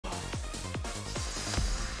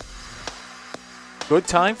Good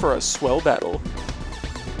time for a swell battle.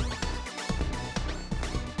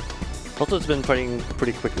 Salted's been playing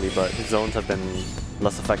pretty quickly, but his zones have been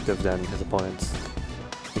less effective than his opponents.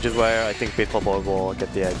 Which is where I think Baseball Boy will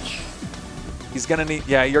get the edge. He's gonna need,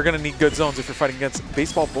 yeah, you're gonna need good zones if you're fighting against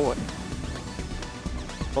Baseball Boy.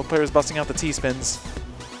 Both players busting out the T-spins.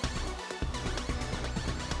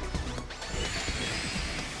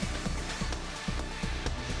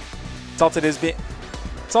 Salted is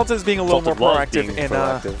being a little more proactive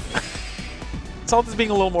Salted's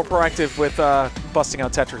being a little more proactive with busting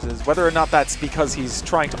out Tetrises. Whether or not that's because he's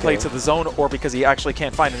trying to play to the zone or because he actually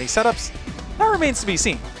can't find any setups, that remains to be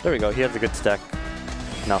seen. There we go. He has a good stack.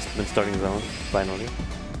 Now been starting zone, finally.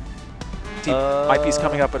 My piece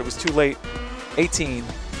coming up, but it was too late. 18.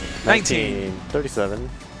 19. 37.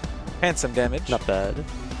 Handsome damage. Not bad.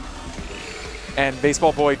 And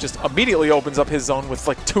Baseball Boy just immediately opens up his zone with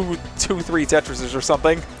like two, 3 Tetrises or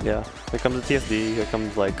something. Yeah. Here comes the TSD. Here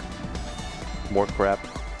comes like more crap.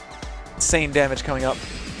 Insane damage coming up.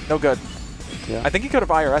 No good. Yeah. I think he could have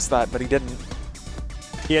IRS that, but he didn't.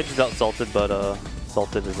 He edges out Salted, but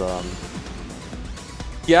Salted is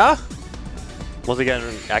Yeah? once again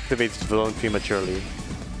activates zone prematurely.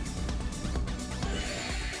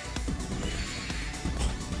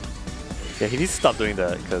 Yeah, he needs to stop doing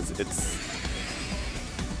that because it's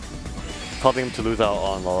causing him to lose out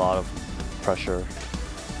on a lot of pressure.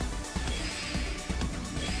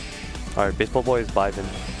 Alright, Baseball Boy is vibing.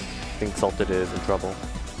 I think Salted is in trouble.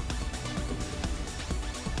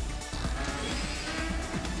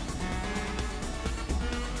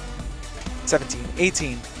 $17,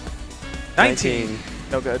 18, 19.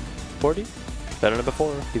 No good. 40? Better than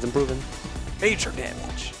before. He's improving. Major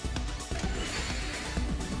damage.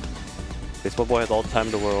 Baseball Boy has all the time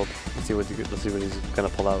in the world. Let's see what he's gonna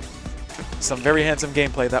pull out. Some very handsome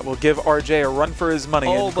gameplay that will give RJ a run for his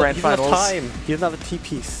money in Grand Finals. He doesn't have time. He doesn't have a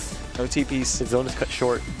T-piece. No T-piece. His zone is cut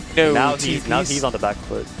short. No now T-piece. Now he's on the back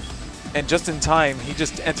foot. And just in time, he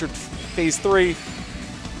just entered phase 3.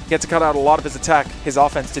 He had to cut out a lot of his attack, his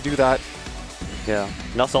offense to do that. Yeah.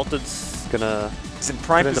 Now Salted's gonna... He's in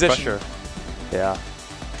prime position. Pressure. Yeah.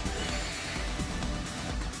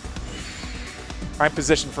 Prime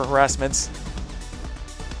position for harassments.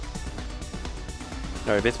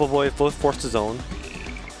 Alright, Baseball Boy both forced his zone.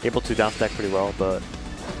 Able to down stack pretty well, but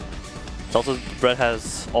Salted's bread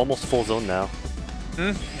has almost full zone now.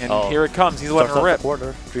 And here it comes. He's letting her rip.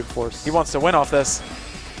 Quarter, 3/4. He wants to win off this.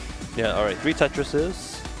 Yeah, alright. 3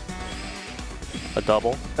 Tetrises. A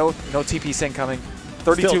double. No TP incoming.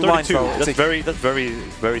 32 Still, line 32. throw. That's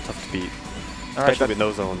very tough to beat. Especially with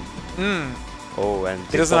no zone. Oh, and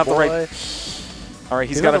he doesn't have the right. All right,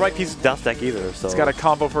 he's got the right piece of down stack either. So he's got a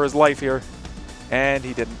combo for his life here, and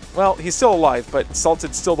he didn't. Well, he's still alive, but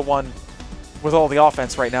Salted's still the one with all the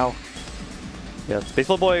offense right now. Yes,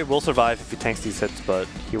 Baseball Boy will survive if he tanks these hits, but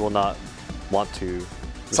he will not want to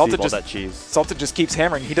receive all that cheese. Salted just keeps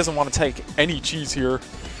hammering. He doesn't want to take any cheese here.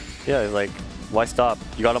 Yeah, like, why stop?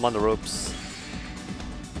 You got him on the ropes.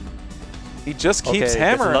 He just keeps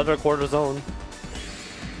hammering. Another quarter zone.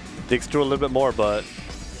 Digs through a little bit more, but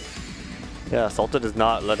yeah, Salted is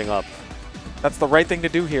not letting up. That's the right thing to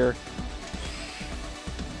do here.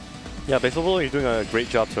 Yeah, Baseball Boy is doing a great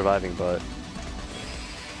job surviving, but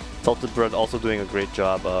Salted Bread also doing a great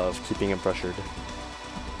job of keeping him pressured.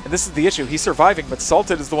 And this is the issue. He's surviving, but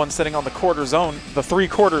Salted is the one sitting on the quarter zone, the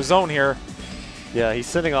 3/4 zone here. Yeah, he's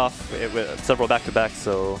sitting off it with several back-to-backs,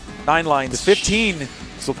 so 9 lines, 15.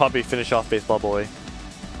 This will probably finish off Baseball Boy.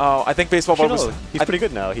 Oh, I think Baseball Boy was... He's pretty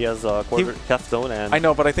good now. He has a quarter, half zone and... I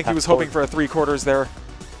know, but I think he was hoping for a 3/4 there.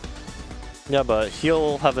 Yeah, but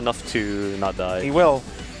he'll have enough to not die. He will.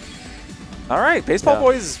 All right, Baseball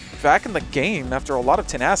Boy's back in the game after a lot of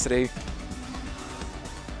tenacity.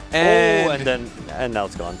 And and now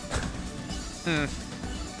it's gone.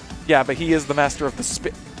 Yeah, but he is the master of the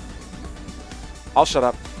spin. I'll shut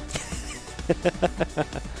up.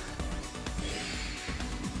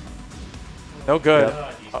 No good.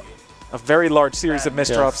 Yep. A very large series of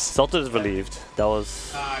misdrops. Yes, Salted is relieved. That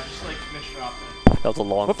was just like misdropping. that was a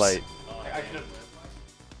long fight. I could have.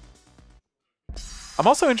 I'm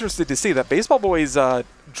also interested to see that Baseball Boy's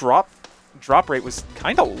drop rate was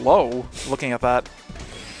kind of low. Looking at that,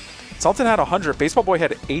 Salted had 100. Baseball Boy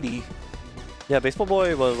had 80. Yeah, Baseball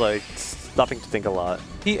Boy was like stopping to think a lot.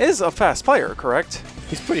 He is a fast player, correct?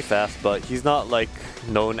 He's pretty fast, but he's not like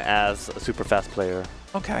known as a super fast player.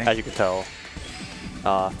 Okay. As you can tell.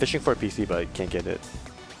 Fishing for a PC, but can't get it.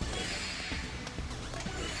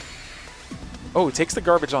 Oh, he takes the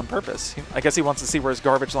garbage on purpose. I guess he wants to see where his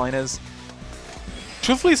garbage line is.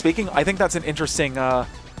 Truthfully speaking, I think that's an interesting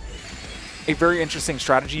a very interesting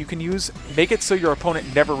strategy you can use. Make it so your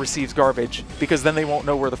opponent never receives garbage, because then they won't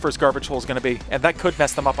know where the first garbage hole is going to be, and that could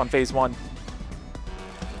mess them up on phase 1.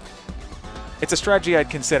 It's a strategy I'd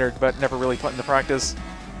considered, but never really put into practice.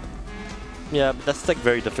 Yeah, but that's like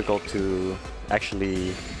very difficult to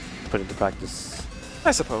actually put into practice.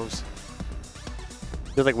 I suppose.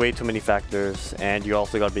 There's like way too many factors, and you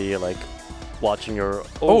also gotta be like watching your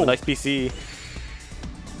nice PC.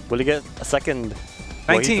 Will he get a second?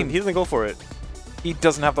 19. Well, he doesn't go for it. He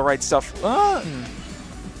doesn't have the right stuff.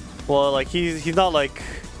 Well, like he's not like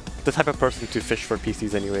the type of person to fish for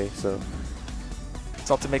PCs anyway. So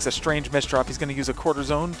Salted makes a strange misdrop. He's going to use a quarter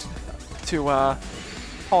zone to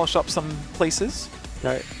polish up some places. All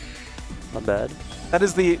right, not bad. That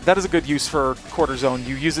is a good use for quarter zone.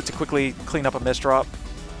 You use it to quickly clean up a misdrop.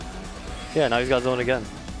 Yeah, now he's got zone again.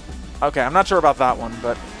 Okay, I'm not sure about that one,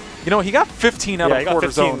 but you know, he got 15 out of quarter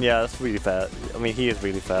zone. Yeah, that's really fast. I mean, he is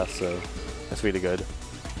really fast, so that's really good.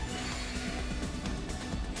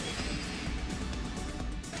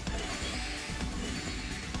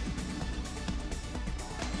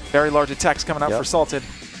 Very large attacks coming out for Salted.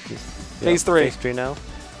 Phase 3. Phase 3 now.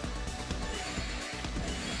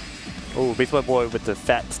 Oh, baseball boy with the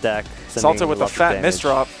fat stack. Salted with a fat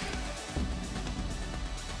misdrop.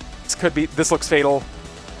 This looks fatal.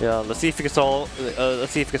 Yeah, let's see if he can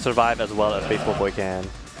let's see if he can survive as well as baseball boy can.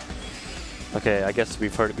 Okay, I guess we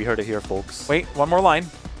heard it here, folks. Wait, one more line.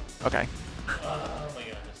 Okay.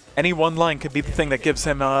 Any one line could be the thing that gives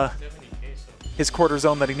him his quarter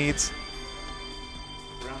zone that he needs.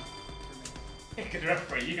 Good run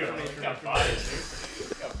for you. You got body, dude.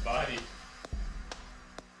 You got body.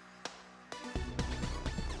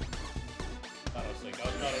 I was like,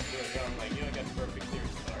 I'm like, you know, I got the perfect clear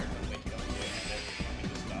start. I'm like, oh yeah, and then I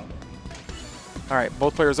just stop him. All right,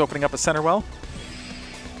 both players opening up a center well.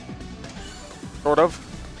 Sort of.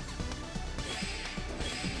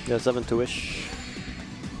 Yeah, 7-2-ish.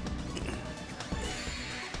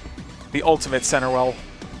 The ultimate center well,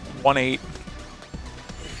 1-8.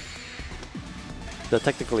 They're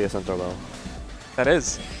technically a center well. That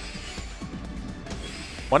is.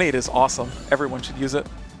 1-8 is awesome. Everyone should use it.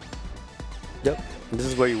 Yep. And this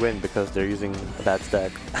is where you win because they're using a bad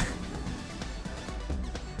stack.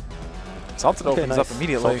 Salted opens up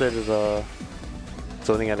immediately. Salted is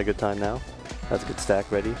zoning at a good time now. That's a good stack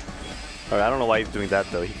ready. Alright, I don't know why he's doing that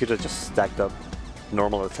though. He could have just stacked up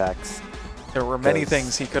normal attacks. There were many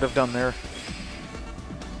things he could have done there.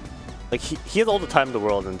 Like he has all the time in the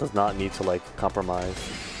world and does not need to like compromise.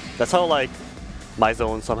 That's how like my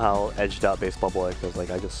zone somehow edged out baseball boy because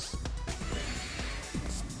like I just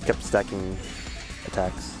kept stacking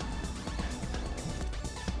attacks.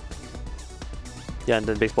 Yeah, and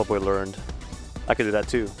then baseball boy learned I could do that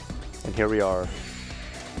too, and here we are.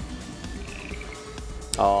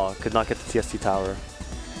 Oh, could not get the TST tower.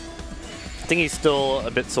 I think he's still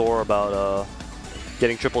a bit sore about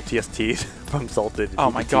getting triple TST from Salted.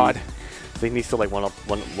 Oh my god. So he needs to like one up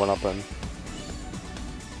him.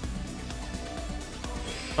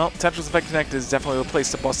 Well, Tetris Effect Connect is definitely the place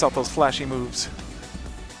to bust out those flashy moves.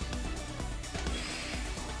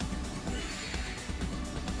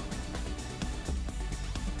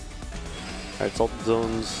 Alright, Salted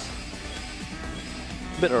zones.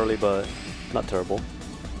 A bit early, but not terrible.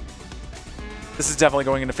 This is definitely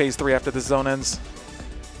going into phase 3 after this zone ends.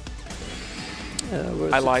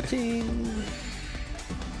 I lied. 16?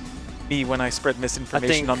 Me when I spread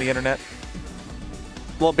misinformation on the internet.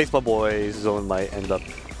 Well, baseball boy's zone might end up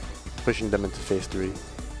pushing them into phase 3.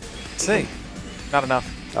 Let's see. Not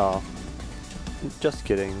enough. Oh. Just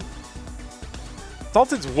kidding.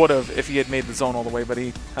 Salted's would have if he had made the zone all the way, but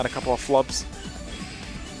he had a couple of flubs.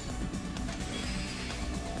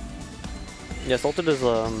 Yeah, Salted is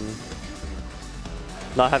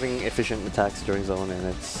not having efficient attacks during zone, and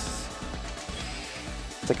it's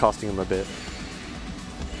like costing him a bit.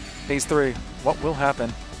 Phase 3. What will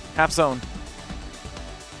happen? Half zone.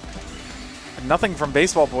 Nothing from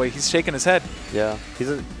Baseball Boy. He's shaking his head. Yeah, this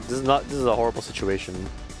is a horrible situation.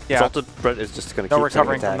 Yeah. Salted bread is just gonna no keep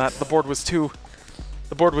recovering from that. The board was too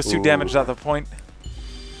damaged at the point.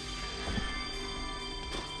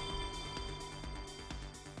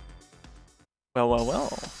 Well, well,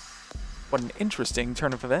 well. What an interesting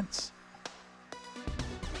turn of events.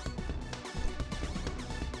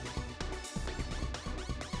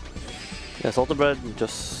 Yeah, Salted bread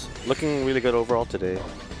just looking really good overall today.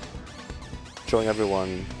 Showing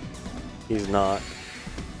everyone he's not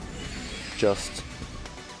just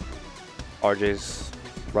RJ's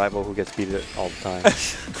rival who gets beat all the time.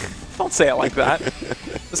 Don't say it like that.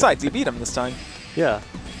 Besides, he beat him this time. Yeah.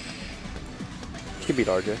 He can beat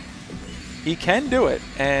RJ. He can do it,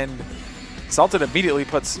 and Salted immediately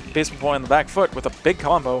puts Baseball Boy on the back foot with a big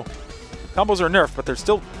combo. Combos are nerfed, but they're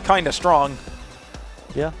still kind of strong.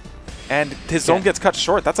 Yeah. And his zone gets cut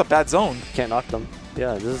short. That's a bad zone. Can't knock them.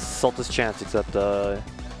 Yeah, this is Salted's chance, except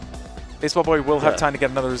Baseball Boy will have time to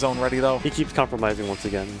get another zone ready, though. he keeps compromising once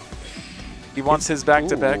again. He wants his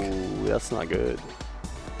back-to-back. Ooh, that's not good.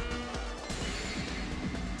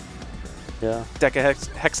 Yeah. Deca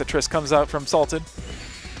Hexatris comes out from Salted.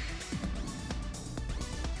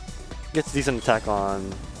 Gets a decent attack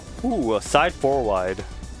on. Ooh, a side 4-wide.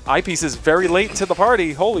 Eyepiece is very late to the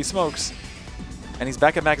party. Holy smokes. And he's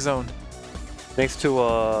back at max zone. Thanks to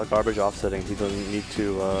garbage offsetting, he doesn't need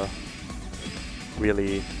to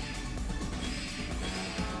really...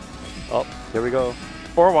 Oh, here we go.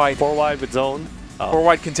 4-wide. 4-wide with zone. Oh.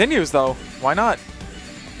 4-wide continues, though. Why not?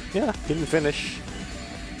 Yeah, didn't finish.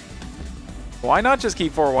 Why not just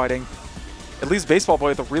keep 4-widing? At least Baseball Boy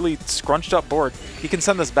with a really scrunched up board. He can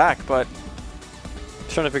send this back, but...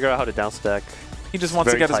 He's trying to figure out how to downstack. He just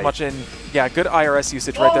wants to get as much in. Yeah, good IRS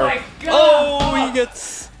usage right Oh there. my god! Oh, he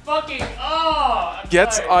gets... Fucking, I'm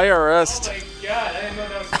Gets sorry. IRS'd. Oh my god, I didn't know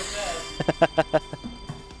that was so bad.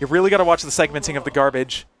 You really got to watch the segmenting of the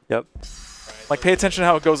garbage. Yep. Like, pay attention to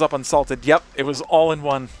how it goes up on Salted. Yep, it was all in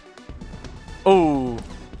one. Oh,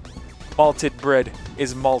 malted bread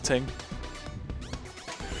is malting.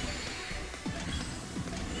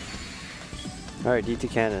 Alright, DT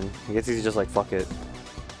Cannon. I guess he's just like, fuck it.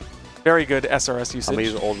 Very good SRS usage. I'm gonna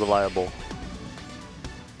use old reliable.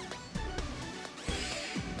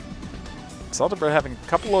 Salted bread having a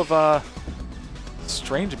couple of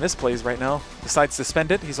strange misplays right now. Decides to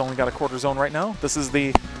spend it. He's only got a quarter zone right now. This is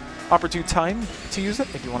the opportune time to use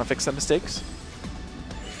it if you want to fix some mistakes.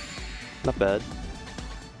 Not bad.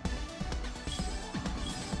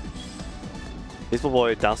 Baseball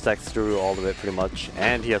Boy downstacks through all of it pretty much,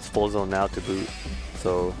 and he has full zone now to boot,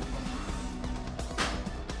 so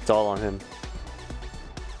it's all on him.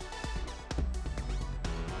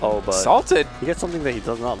 Oh, but Salted. he gets something that he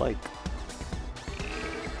does not like.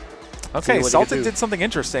 Okay, Salted did something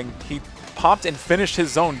interesting. He popped and finished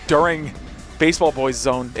his zone during Baseball Boy's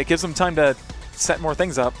zone. It gives him time to set more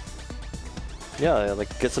things up. Yeah,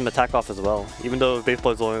 like get some attack off as well. Even though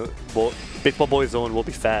Baseball Boy's zone will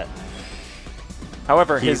be fat.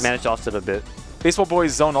 However, He his managed to offset a bit. Baseball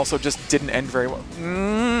Boy's zone also just didn't end very well.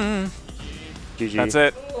 GG. That's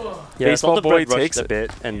it. Yeah, Baseball Salted Boy Bread rushed takes a it.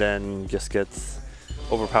 bit and then just gets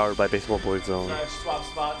overpowered by Baseball Boy's zone. Can I swap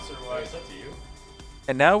spots or what? It's up to you.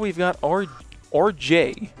 And now we've got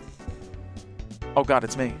RJ. Oh god,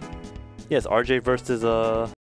 it's me. Yes, RJ versus